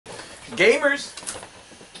Gamers,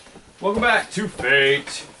 welcome back to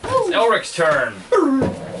Fate. It's Elric's turn.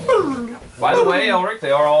 By the way, Elric,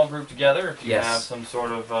 they are all grouped together. If you have some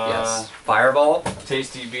sort of fireball,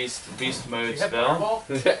 tasty beast mode spell.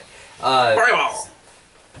 Fireball.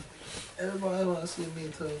 Everybody wants to see me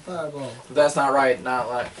to a fireball. That's not right. Not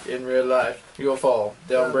like in real life. You'll fall.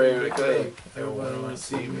 Don't brave the clay. Everybody wants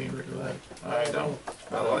to see me in real life. I don't.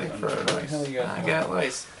 I like fried rice. I got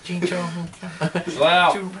lice.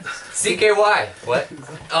 Wow. CKY. What?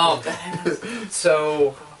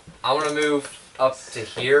 So I want to move up to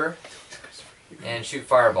here and shoot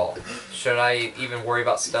fireball. Should I even worry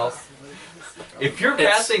about stealth? If you're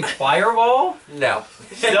casting fireball, no.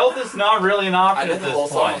 Stealth is not really an option at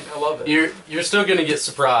this point. I love it. You're still gonna get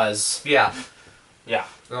surprised. Yeah. Yeah.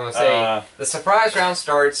 I'm gonna say the surprise round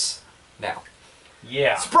starts now.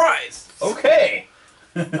 Yeah. Surprise! Okay.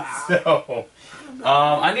 So,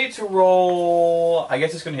 I need to roll. I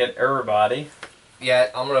guess it's gonna hit everybody.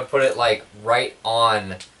 Yeah, I'm gonna put it like right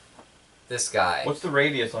on this guy. What's the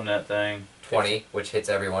radius on that thing? 20, which hits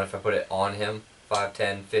everyone if I put it on him. 5,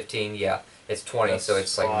 10, 15, yeah. It's 20, so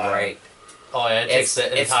it's like right. Oh yeah, it takes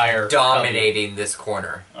the entire. It's dominating this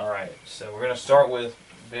corner. Alright, so we're gonna start with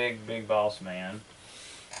big boss man.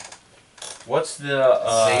 What's the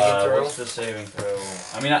saving throw? What's the saving throw?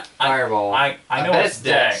 I mean, fireball. I know it's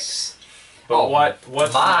Dex. But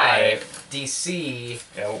what's my DC?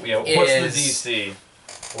 Yeah, what's the DC?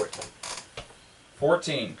 14.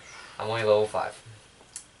 14. I'm only level 5.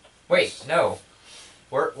 Wait, no.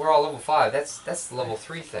 We're all level 5. That's the level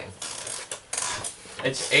 3 thing.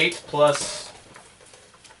 It's 8 plus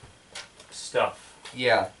stuff.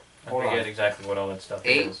 Yeah. I forget exactly what all that stuff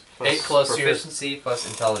is. 8 plus proficiency plus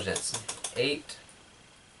intelligence. 8,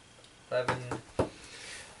 11.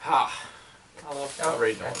 Ha! I love that.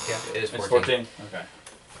 Yeah, it is 14. It's 14? Okay.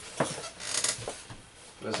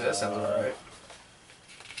 That sounds alright.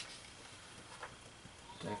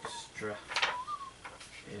 Extra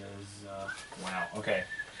is wow. Okay.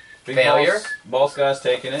 Big failure. Boss guy's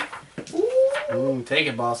taking it. Ooh, take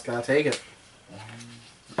it, boss guy. Take it.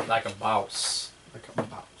 Like a mouse. Like a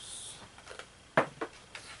mouse.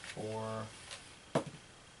 4.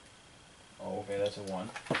 Oh, okay, that's a 1.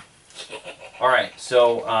 All right.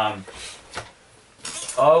 So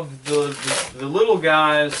of the little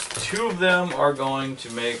guys, 2 of them are going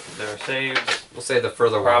to make their saves. We'll say the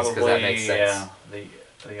further ones because that makes sense. Yeah,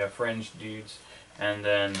 the fringe dudes, and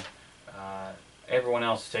then everyone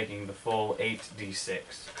else is taking the full 8d6.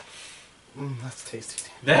 That's tasty.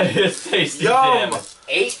 That is tasty. Yum!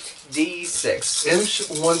 8d6.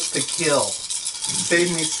 Imsh wants to kill.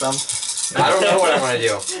 Save me some. I don't know what I want to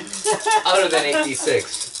do other than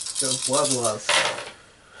 8d6. Just bloodlust.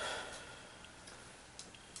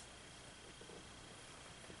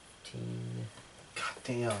 God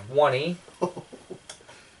damn. 20.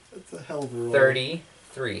 That's a hell of a roll.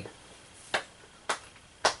 33.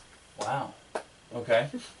 Wow. Okay.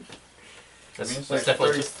 That's like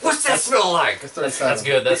definitely. What's that smell like? That's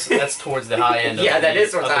good. That's towards the high end. Yeah, of that the,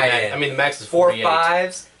 is towards the high end. I mean, the max is 4 48.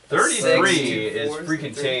 5s. 33 6, is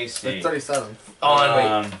freaking tasty. That's 37.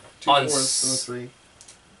 On 2 on 4s and a 3.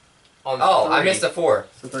 on oh, 3. I missed a 4.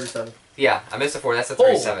 So 37. Yeah, I missed a 4. That's a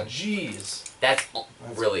 37. Jeez. That's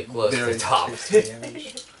really close to the top. tasty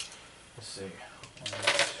damage. Let's see. 1,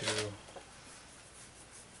 2,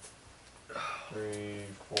 3,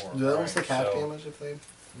 4. Do those take half damage if they...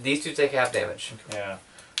 These 2 take half damage. Yeah.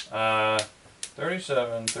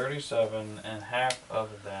 37, 37, and half of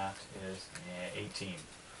that is 18.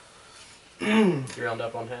 You round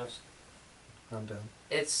up on halves. I'm done.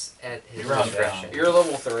 It's at his You're on discretion. down. You're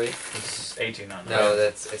level 3. It's 18 on No,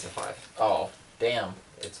 it's a 5. Oh, damn.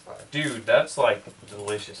 It's 5. Dude, that's like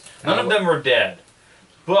delicious. None of them are dead,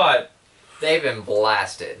 but They've been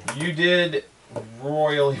blasted. you did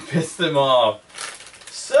royally piss them off.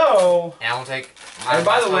 So, And I'll take. and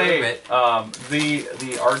by the my way, movement.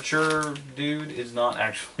 the archer dude is not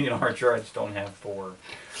actually an archer. I just don't have 4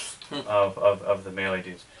 of the melee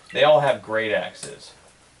dudes. They all have great axes.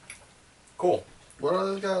 Cool. What are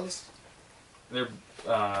those guys? They're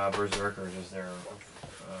berserkers. Is their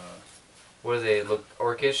What do they look?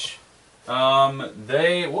 Orcish?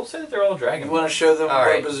 we'll say that they're all dragon. You want to show them All what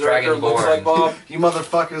right, a berserker looks Dragonborn. like, Bob? You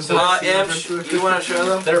motherfuckers. Imp, you want to show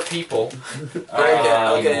them? They're people.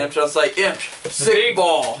 Okay, Imp, just like Imp. Sick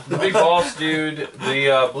ball. The big boss dude,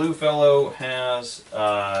 the blue fellow has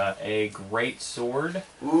a great sword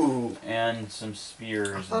Ooh. and some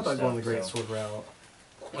spears. I thought about going the great sword route.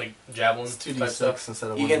 Like javelins, It's type stuff. 2d6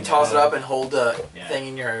 instead of You 1d6. can toss it up and hold the Yeah. thing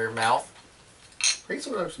in your mouth. Great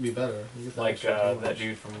sword actually be better. You get that Like extra that damage.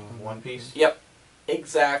 dude from One Piece. Yep.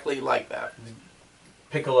 Exactly like that.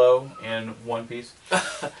 Piccolo in One Piece.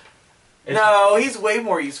 No, he's way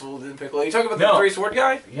more useful than Piccolo. You talking about the three-sword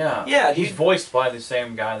guy? Yeah. Yeah, he's dude. voiced by the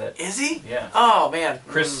same guy that... Is he? Yeah. Oh, man.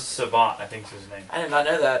 Chris Savant, I think is his name. I did not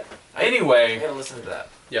know that. Anyway. I gotta listen to that.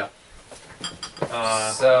 Yeah.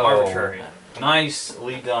 So... Arbitrary.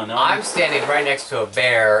 Nicely done. I'm standing right next to a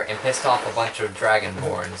bear and pissed off a bunch of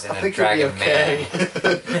dragonborns and a dragon man.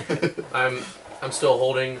 I'm still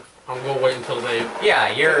holding. I'm gonna wait until they. Yeah,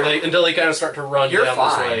 until they kind of start to run you're down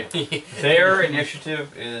fine. this way. Their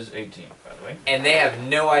initiative is 18, by the way. And they have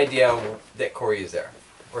no idea that Corey is there.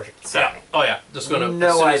 Or Yeah. Oh yeah. Just gonna No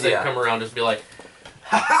as soon as idea. they come around, just be like,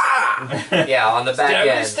 yeah, on the back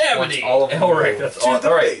end. Once all of them Elric, move. that's To all. the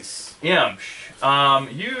Alright. face.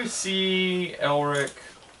 Yamsh. You see Elric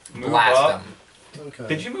move Blast up. them. Okay.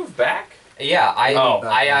 Did you move back? Yeah, I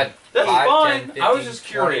had That's 5, fine. 10, 15, I was just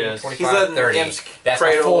 20, curious. 25, He's letting 30. Imps That's my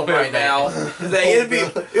cradle full him right movement. now.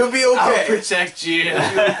 It'll be I'll okay. protect you.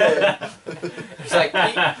 It's like,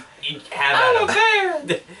 have at him.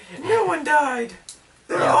 there. No one died.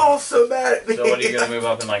 They're all so mad at me. So what are you gonna move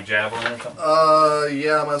up in like javelin or something?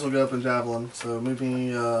 Yeah, I might as well go up in javelin. So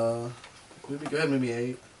maybe, go ahead, maybe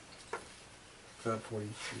 8. Go ahead,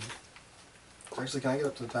 42. Actually, can I get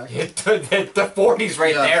up to attack? The 40's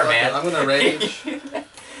right Yeah, there, fuck man. it. I'm gonna rage. I'm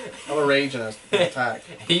gonna rage and attack.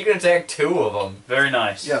 You can attack 2 of them. Very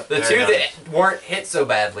nice. Yeah. The Very 2 nice. that weren't hit so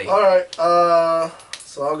badly. Alright,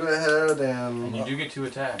 so I'll go ahead and... And you do get 2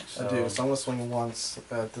 attacks. I do, so I'm gonna swing once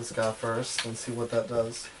at this guy first and see what that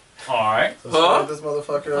does. Alright. So swing at this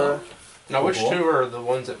motherfucker. now which Cool. 2 are the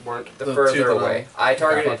ones that weren't? The The further 2 that away. I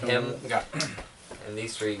targeted him, Got and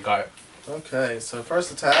these 3. got it. Okay, so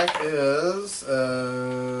first attack is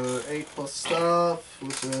 8 plus stuff,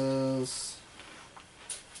 which is...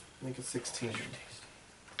 I think it's 16.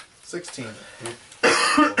 16.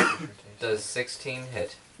 Does 16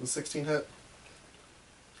 hit? Does 16 hit?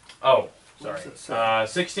 Oh, What sorry. does it say?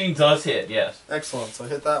 16 does hit, yes. Excellent, so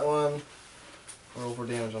hit that one. Roll for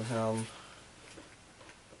damage on him.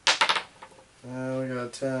 And we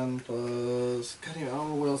got 10 plus... God damn it, I don't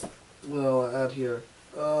know what else will I add here.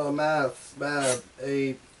 Math, bad.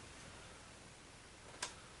 8.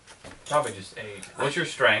 Probably just 8. What's your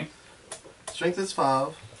strength? Strength is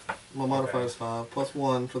 5. My modifier is 5. Plus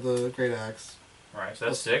 1 for the great axe. Alright, so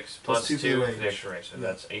that's 6. plus Plus 2 2 for for the the rage. extra rage. So Yeah.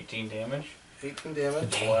 that's 18 damage. 18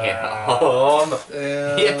 damage. Wow.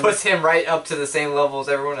 And It puts him right up to the same level as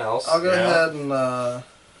everyone else. I'll go Yeah. ahead and...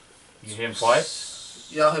 You hit him twice?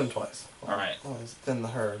 Yeah, I'll hit him twice. Alright. Oh, he's thin the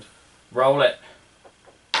herd. Roll it.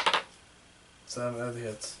 7 other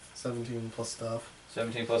hits. 17 plus stuff.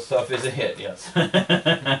 17 plus stuff is a hit, yes. And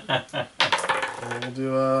we'll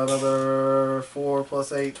do another 4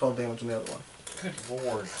 plus 8, 12 damage on the other one. Good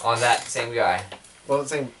lord. On that same guy. Well,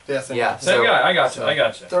 same. Yeah, same. Yeah. Same So- guy, I got you, I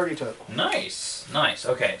got you. 30 total. Nice, nice.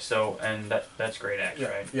 Okay, so, and that's great axe, Yeah,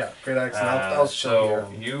 right? yeah. Great axe. And I'll show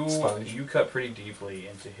so here. you Sponge. you cut pretty deeply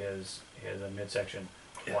into his midsection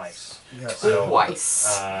twice. Yes. So,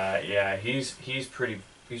 Twice. yeah, he's pretty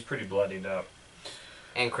bloodied up,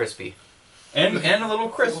 And crispy. and a little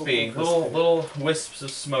crispy, A little crispy. little wisps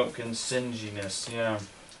of smoke and singiness. Yeah.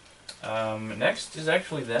 Next is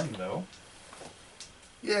actually them though.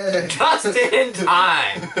 Yay. Just in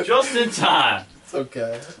time. Just in time. It's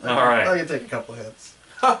okay. All right. I can take a couple hits.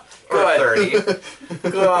 Or Good. 30.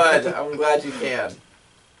 Good. I'm glad you can.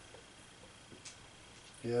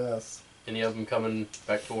 Yes. Any of them coming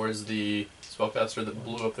back towards the spellcaster that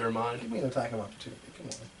blew up their Give mind? me an attacking opportunity.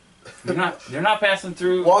 Come on. They're not passing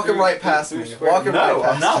through. Walk him through- right past through me. square- Walk him no, right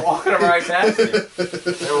past I'm not me. walking him right past you.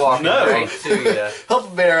 They're walking No. right to you.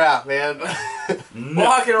 Help a bear out, man. No.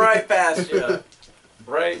 Walking right past you.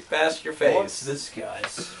 Right past your What's face. this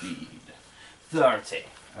guy's speed? 30.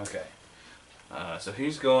 Okay. So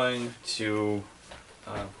he's going to.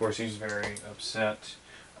 Of course, he's very upset.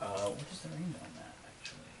 What is the range on that,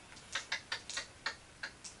 actually?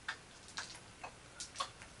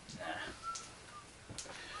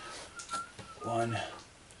 Nah. 1,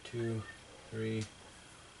 2, 3,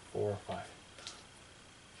 4, 5.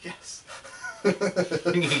 Yes.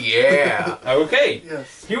 Yeah. Okay.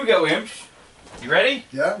 Yes. Here we go, Imp. You ready?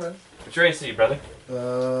 Yeah, man. What's your AC, brother?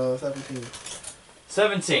 17.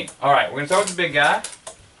 17. All right, we're gonna start with the big guy,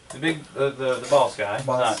 the boss guy.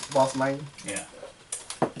 Boss man. Yeah.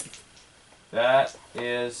 That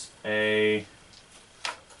is a.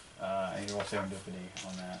 I need to roll serendipity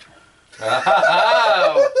on that.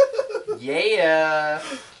 Oh. Yeah.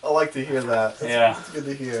 I like to hear that. Yeah. It's good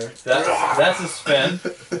to hear. That's a spin.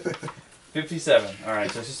 57. All right,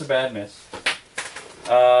 so it's just a bad miss.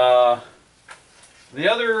 The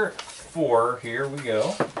other 4, here we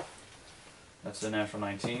go. That's the natural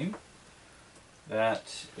 19. That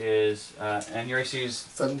is, and your AC is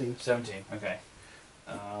 17. 17. Okay.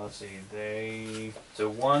 Let's see. So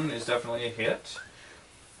 1 is definitely a hit,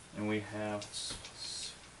 and we have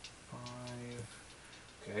 5.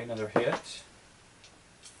 Okay, another hit.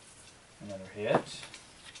 Another hit,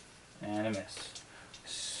 and a miss.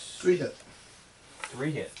 3 hit.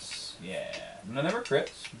 3 hits. Yeah. None of them are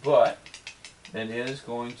crits, but that is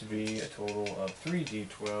going to be a total of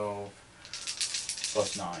 3d12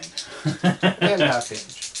 plus 9. And half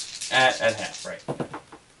damage. At half, right.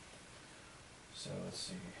 So let's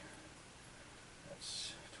see.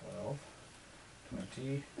 That's 12,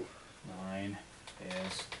 20, 9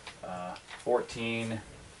 is 14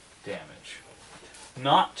 damage.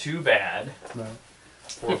 Not too bad No.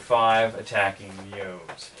 for 5 attacking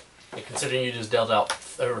Yos. And considering you just dealt out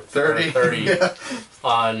 30. 30 Yeah.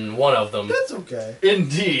 on one of them. That's okay.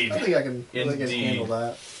 Indeed. I think I can Indeed. handle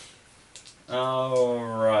that.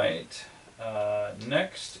 Alright.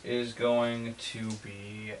 Next is going to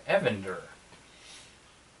be Evander.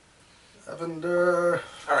 Evander.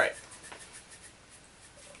 Alright.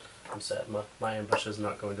 I'm sad. My ambush is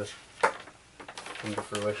not going to come to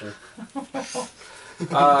fruition.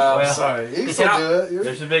 Well, Sorry. You can Can I- still do it. You're,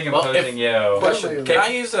 There's a big Well, imposing Yo. Question: Can I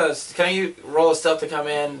use Can you roll a stealth to come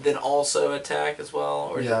in, then also attack as well,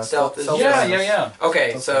 or is Yeah, it stealth? Is stealth- Yeah, just- yeah, yeah.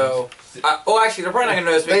 Okay, so actually, they're probably not gonna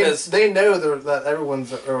notice because they know that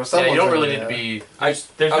everyone's or Yeah, someone's you don't really in need to there. be.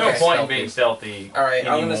 There's no Okay. point in being stealthy. all right,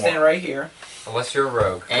 I'm anymore. gonna stand right here. Unless you're a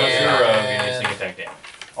rogue. Unless you're a rogue and you sneak attack damage.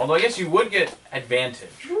 Although I guess you would get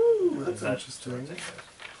advantage. Ooh, that's That's interesting.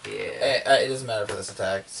 Yeah. It doesn't matter for this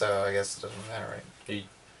attack, so I guess it doesn't matter, right?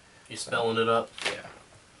 You spelling it up.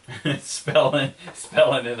 Yeah. spelling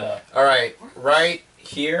it up. All right, right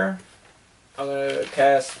here, I'm gonna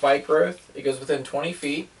cast Spike Growth. It goes within 20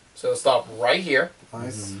 feet, so it'll stop right here.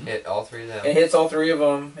 Nice. Hit all 3 of them. It hits all 3 of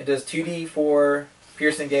them. It does 2d4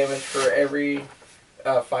 piercing damage for every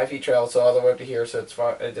 5 feet travel, so all the way up to here. So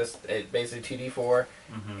it's it basically 2d4.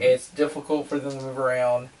 Mm-hmm. It's difficult for them to move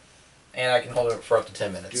around, and I can hold it for up to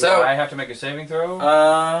 10 minutes. Do So I have to make a saving throw?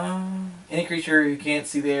 any creature who can't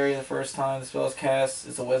see the area the first time the spell is cast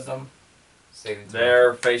is a Wisdom. Saving throw.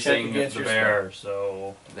 They're facing Check against the your bear,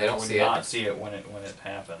 so They don't would see not it. see it when it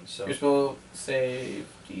happens. So Your spell save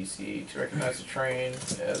DC to recognize the terrain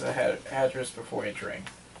as a hazardous before entering.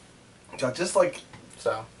 God, just like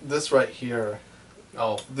So this right here,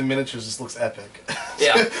 Oh, the miniatures just looks epic.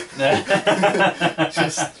 yeah,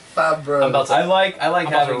 Just fab bros. I'm about to- I like I'm about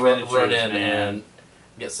having to miniatures, run in man. and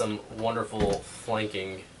get some wonderful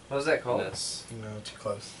flanking. What was that called? Goodness. No, too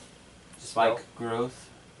close. Spike growth.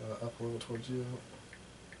 Up a little towards you.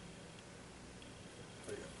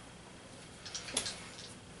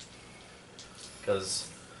 Because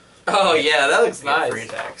oh yeah, that looks get 3 nice.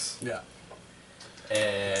 attacks. Yeah.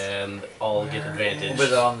 And I'll get advantage. Put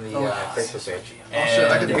it on the Oh, Facebook page. Oh shit,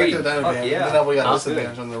 I could And- have done advantage. yeah. And then we got Sounds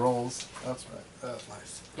disadvantage on the rolls. That's right. That's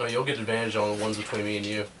nice. No, you'll get advantage on the ones between me and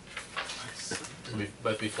you. We'll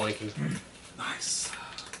both be flanking. Nice.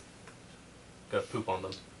 Gotta poop on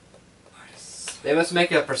them. Nice. They must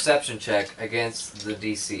make a perception check against the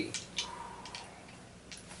DC.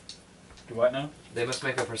 Do what now? They must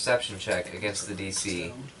make a perception check against the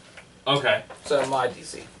DC. Okay. So my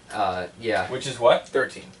DC Yeah. Which is what?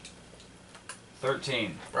 13,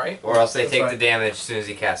 13. right? Or else they That's take right. the damage as soon as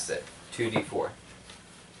he casts it. 2d4.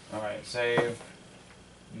 Alright, save.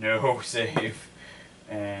 No, save.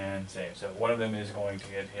 And save. So one of them is going to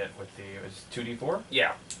get hit with the. Is 2d4?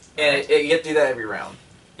 Yeah, and you have to do that every round.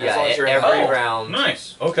 As long as you're in every the- round.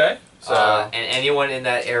 Nice. Okay. So And anyone in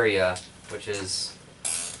that area, which is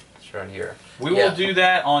it's around here. We Yeah. will do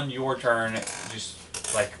that on your turn. Just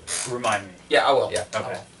like remind me. yeah, I will. Yeah.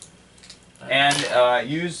 Okay. And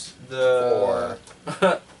use the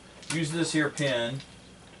use this here pin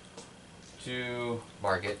to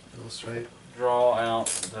Mark it. A little straight. draw out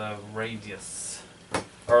the radius,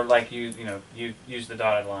 or like you use the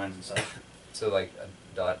dotted lines and stuff. So like a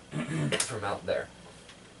dot from out there.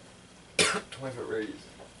 20-foot radius.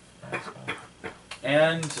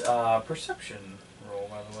 And perception roll,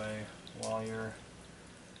 by the way, while you're.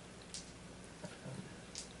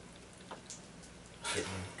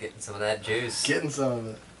 Getting some of that juice. Getting some of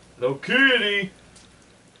it. No kitty.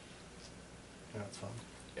 Yeah, that's fun.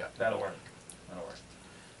 That'll work. That'll work.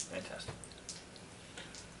 Fantastic.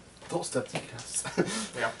 Don't step to cast.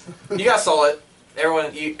 Yeah, you guys saw it.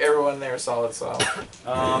 Everyone there saw it. So I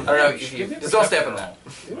don't know if you- just don't step in that.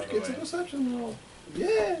 It's a perception roll.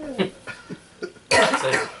 Yeah.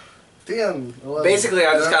 So, 10. 11. basically,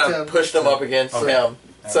 I just Yeah, kind 10. of pushed him up against Okay. him.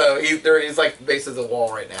 So he's like basically the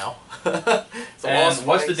wall right now. So And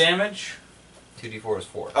what's the damage? 2d4 is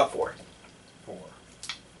 4. Up 4. 4.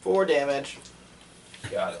 4 damage.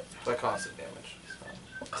 Got it. By constant damage.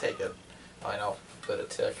 So, take it. I know. Put a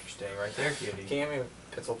tick. Staying right there, kitty. Can you give me a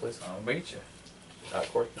pencil, please? I'll beat you.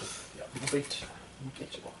 Of course. Yeah, I'll beat you.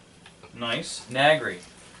 Nice. Nagri.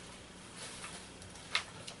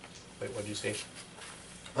 Wait, what'd you say?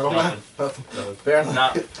 I don't Nothing. know. Nothing. Fair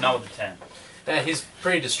enough. Not with the 10. He's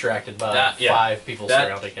pretty distracted by That- yeah. 5 people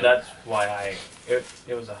surrounding him. That's why it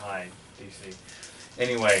was a high DC.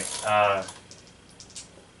 Anyway,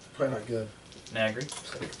 Probably not good. Nagri.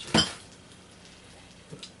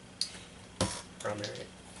 Primary.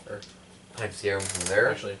 Or I can see everyone from there.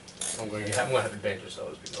 actually, I'm going to have advantage, so I'll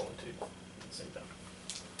just be going to at the same time.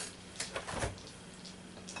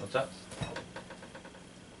 What's up?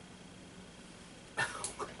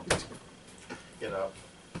 Get up.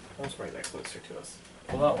 Almost right next closer to us.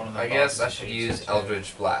 Pull out one of the I guess I boxes. should use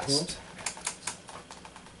Eldritch Blast.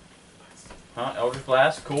 Huh? Eldritch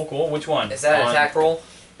Blast? Cool, cool. Which one? Is that an On- attack roll?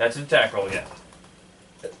 That's an attack roll, yeah.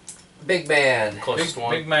 Big man. Closest one.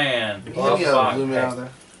 Big man. Can Pull you out give the me a box. Lumen out of there?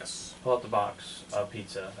 Yes. Pull out the box of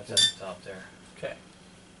pizza. That's at the top there. Okay.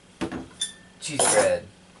 Cheese bread.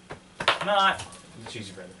 Not the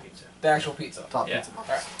cheesy bread of pizza. The actual pizza. Top Yeah. pizza box.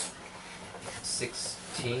 Alright.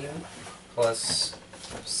 16 plus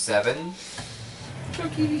 7.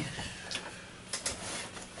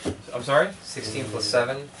 I'm sorry? 16 plus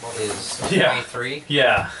 7 is Yeah. 23.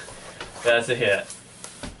 Yeah. That's a hit.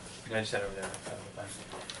 I just had it over there.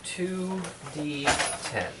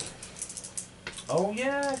 2d10. Oh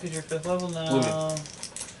yeah, because you're 5th level now. Lumen.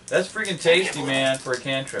 That's freaking tasty, man, for a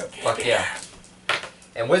cantrip. Fuck yeah.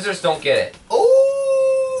 And wizards don't get it.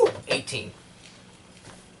 Ooh! 18.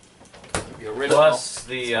 Be original. Plus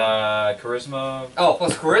the charisma, Oh,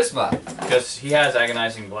 plus charisma, because he has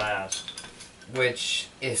agonizing blast. which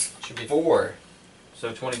is Should be 4.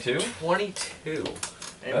 So 22. 22.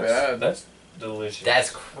 Ain't bad. That's delicious. That's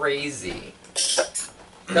crazy.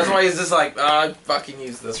 That's why he's just like, I fucking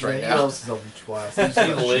use this right Yeah, now. He loves his Eldritch Blast. He's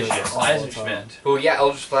delicious. all the Isaac time. Schmidt. Oh yeah,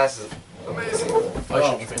 Eldritch Blast is amazing.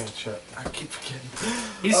 Oh, man, shit. I keep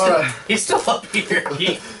forgetting. He's still up here.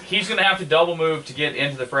 He's gonna have to double move to get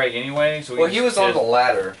into the fray anyway. So Well, he was on the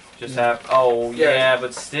ladder. just have. Oh Yeah. yeah,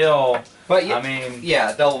 but still. But yeah, I mean,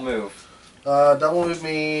 yeah, double move. Double move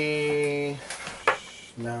me.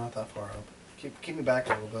 No, not that far up. Keep me back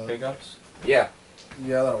a little bit. pickups. Yeah.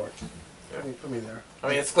 Yeah, that'll work. Put me there. I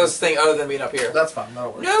mean, it's the closest thing other than being up here. That's fine.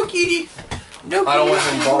 That'll work. No, Kitty! No, I don't want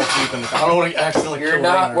Kitty! him ball keeping. I don't want to accidentally You're kill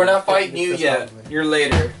not, Rainer. we're not fighting you That's yet. not me. You're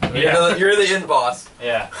later. Yeah. You're the end boss.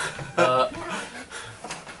 Yeah.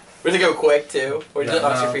 We're gonna go quick too. Or Yeah, just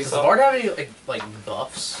knock no. your face Does the off. bard have any like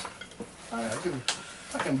buffs? Alright,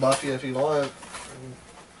 I can buff you if you want.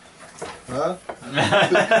 Huh?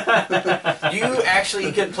 You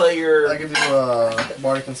actually could play your. I can do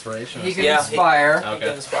Bardic Inspiration. He can Yeah, inspire. He Okay.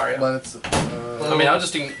 can inspire you. But it's. I mean, I was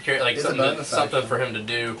just curious, like It's a something, bonus something action. for him to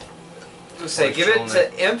do. Say, give it Chilling to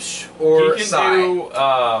Imsh or He can Sai. do.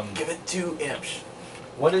 Give it to Imsh.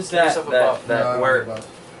 What is Give that? yourself a That buff. No, I that don't where do buff.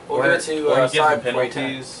 We'll where give it to where he gives Sai the before you attack.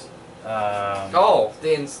 penalties. Oh,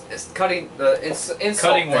 it's cutting the insult.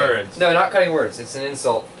 Cutting thing. words. No, not cutting words. It's an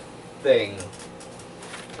insult thing.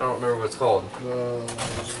 I don't remember what it's called.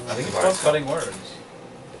 I think it's called cutting words.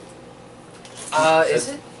 Is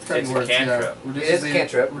it? Cutting It's a words, cantrip. Yeah. It is a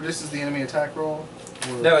cantrip. Reduces the enemy attack roll.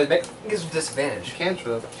 Or No, it gives him disadvantage.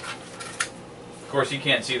 Cantrip. Of course, you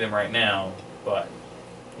can't see them right now, but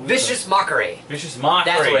Vicious mockery. vicious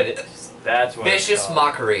mockery. That's what it is. That's what. it's Vicious called.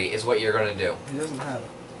 mockery is what you're gonna do. He doesn't have it.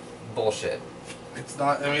 Bullshit. It's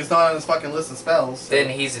not. I mean, it's not on his fucking list of spells. So. Then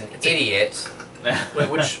he's an idiot. Wait,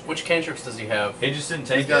 which cantrips does he have? He just didn't He's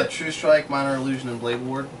take got it. True Strike, Minor Illusion, and Blade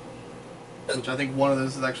Ward. Which I think one of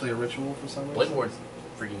those is actually a ritual for some reason. Blade Ward's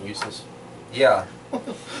freaking useless. Yeah.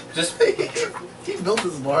 Just He built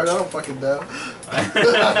this bard. I don't fucking know. I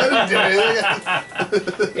didn't do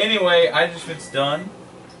anything. Anyway, Eisenschmidt's done.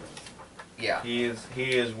 yeah. He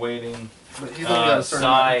is waiting. But he's only got a certain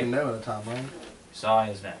amount Sai. you can know at a time, right? Sai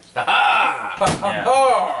is next. Ha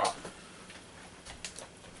Oh!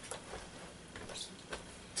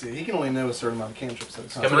 See, he can only know a certain amount of cantrips at a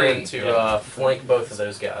time. Coming in Three. to Yeah. flank both of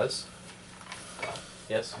those guys.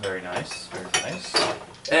 Yes. Very nice. Very nice.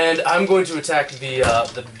 And I'm going to attack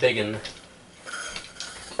the biggin.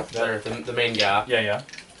 The main guy. Yeah, yeah.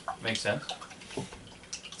 Makes sense.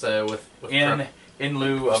 So with In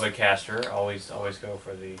lieu of a caster, always go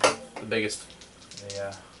for the biggest.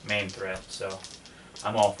 main threat. So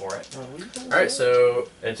I'm all for it. All right, so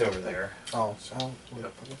It's over there. Oh, so I'll fucking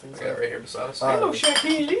I things got it right here beside us.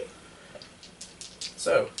 Shakiri.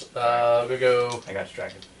 So we go I got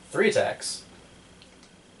distracted. 3 attacks.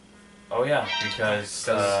 Oh yeah, because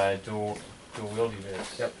dual wield you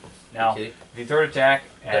this. Yep. Now, Kitty. the third attack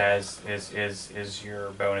is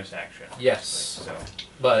your bonus action. Yes. So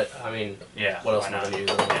But I mean, yeah. what else why am I not? gonna use?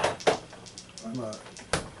 It on? Yeah. I'm not.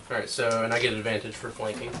 All right. So and I get advantage for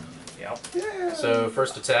flanking. Yep. Yeah. So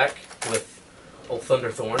first attack with old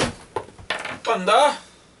Thunderthorn. Thunder.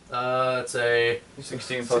 It's a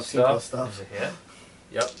 16 plus 16 plus stuff. stuff. Is a hit.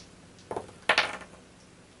 yep.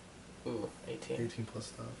 Ooh, 18. 18 plus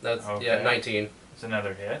stuff. That's Okay. yeah 19. It's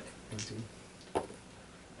another hit. 18.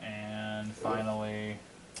 And finally,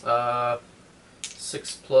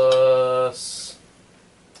 6 plus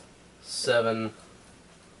 7.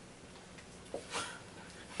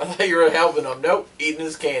 I thought you were helping him. Nope, eating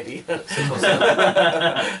his candy. 6 plus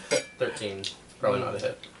 7. 13. Probably not a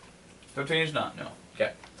hit. 13 is not, no.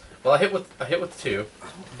 Okay. Well, I hit with 2. I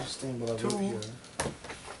don't understand what I wrote here.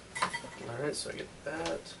 All right. So I get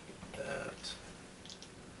that. Get that.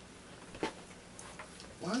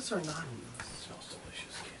 Why is there not? Smells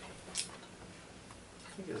delicious, kitty. I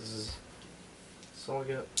think this is. That's all I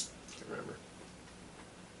got. Can't remember.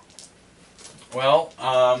 Well,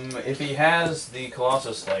 if he has the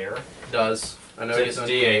Colossus Slayer, Does I know it's he's on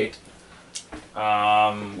D8.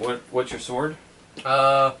 D8. What's your sword?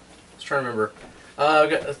 Let's try to remember. I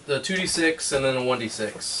got the 2d6 and then a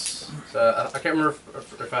 1d6. So I can't remember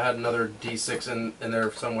if I had another d6 in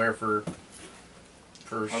there somewhere for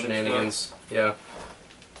shenanigans. Yeah.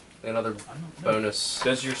 Another bonus.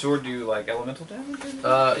 Does your sword do like elemental damage?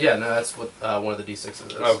 Yeah, no, that's what one of the d6s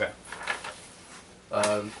is. Okay.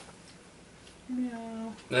 And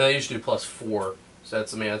they usually do +4, so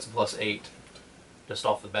that's that's a +8, just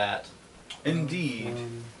off the bat. Indeed.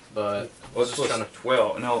 But Well, it's just plus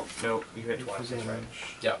 12. No, you hit twice. That's right.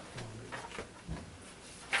 yeah,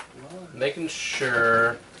 making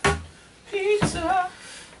sure. Pizza.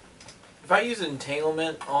 If I use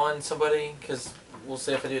entanglement on somebody, because we'll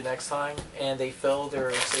say if I do it next time, and they fail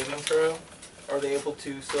their saving throw, are they able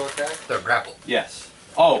to still attack? They're grappled. Yes.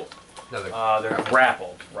 Oh, No, they're they're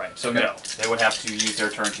grappled. Right. So no, they would have to use their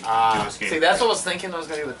turn to escape. See, that's what I was thinking I was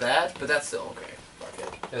going to do with that, but that's still okay. Fuck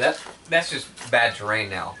it. Yeah, that's just bad terrain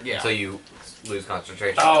now. Yeah. Until you lose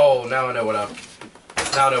concentration. Oh, now I know what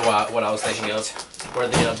what I was thinking of. Where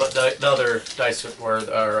the other dice were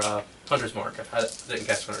our Hunter's Mark. I didn't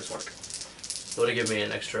cast Hunter's Mark. It would have given me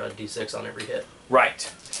an extra d6 on every hit. Right.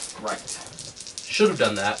 Right. Should have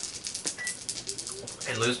done that.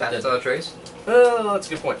 And lose patents on the trace? Oh, that's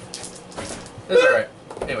a good point. That's alright.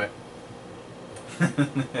 Anyway.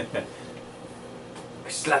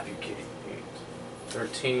 Slap you, kitty.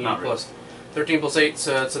 13 Not plus 13 plus 8,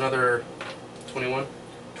 so that's another 21.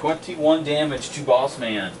 21 damage to Boss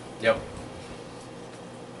Man. Yep.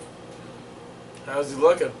 How's he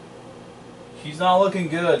looking? He's not looking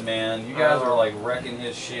good, man. You guys are like wrecking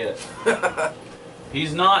his shit.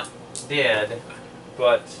 He's not dead,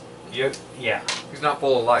 but yeah. He's not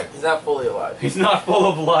full of life. He's not fully alive. He's not full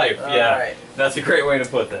of life. Yeah. Alright. That's a great way to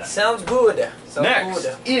put that. Sounds good. Sounds Next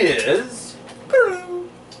good. is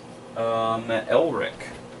Elric.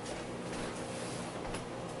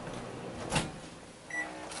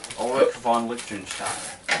 Ulrich von Liechtenstein.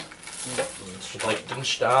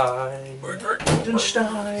 Liechtenstein.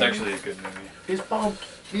 It's actually a good movie. He's pumped.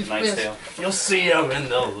 He's Nice pissed. tale. You'll see him in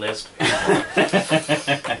the list. He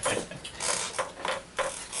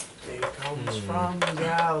comes from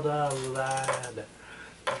Galdalad.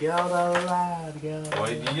 Galdalad, Galdalad. What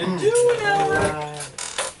are you doing, Elric?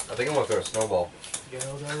 I think I'm gonna throw a snowball.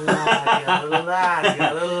 Galdalad, Galdalad,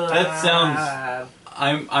 Galdalad. That sounds.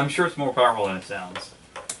 I'm sure it's more powerful than it sounds.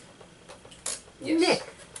 Yes. Nick.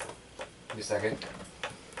 Give me a second.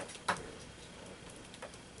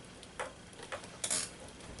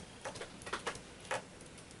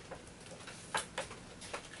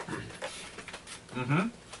 Mm-hmm.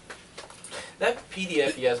 That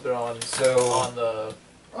PDF you guys put on on the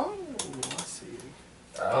Oh,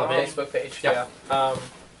 I see. Facebook page. Yeah.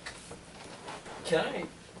 Can I,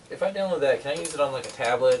 if I download that, can I use it on like a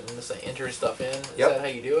tablet and just like enter stuff in? Is Yep. that how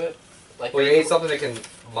you do it? Like Well, you need something that can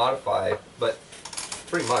modify, but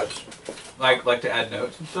pretty much. Like to add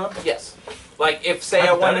notes and stuff. Yes. Like if say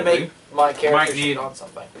I wanted to make my character might sheet need- on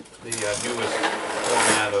something. The newest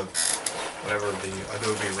format of whatever the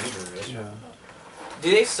Adobe Reader is. Yeah. Do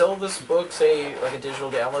they sell this book, say like a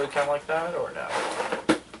digital download kind of like that, or no?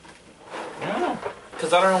 Yeah.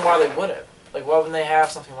 Because I don't know why they wouldn't. Like, why wouldn't they have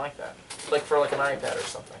something like that? Like for like an iPad or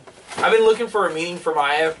something. I've been looking for a meeting for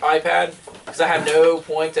my iPad because I have no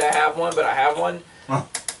point to have one, but I have one, Huh.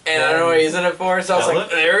 and I don't know what I'm using it for. So I was Sell like,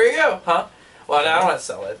 it? there we go, huh? Well, no, I don't want to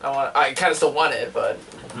sell it. I kind of still want it, but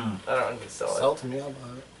Hmm. I don't want to sell it. Sell it to me, I'll buy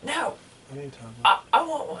it. No, Anytime. I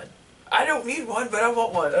want one. I don't need one, but I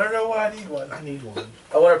want one. I don't know why I need one. I need one.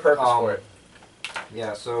 I want a purpose for it.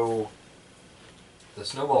 Yeah, so the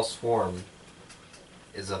snowball swarm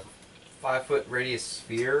is a 5-foot radius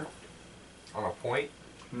sphere on a point.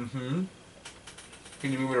 Mm-hmm.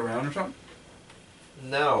 Can you move it around or something?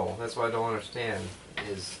 No, that's what I don't understand.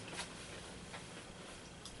 Is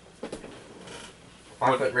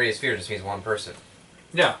 5-foot radius sphere just means one person.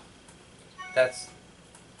 Yeah. That's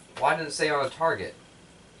why didn't it say on a target?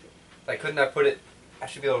 Like, couldn't I put it? I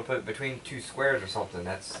should be able to put it between 2 squares or something.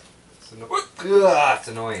 That's it's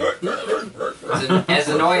annoying. As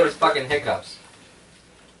annoying as fucking hiccups.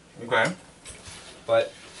 Okay.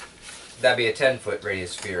 But that'd be a 10-foot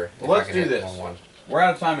radius sphere. Well, let's do this. One. We're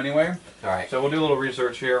out of time anyway. All right. So we'll do a little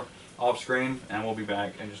research here off screen, and we'll be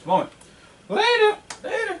back in just a moment. Later.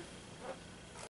 Later.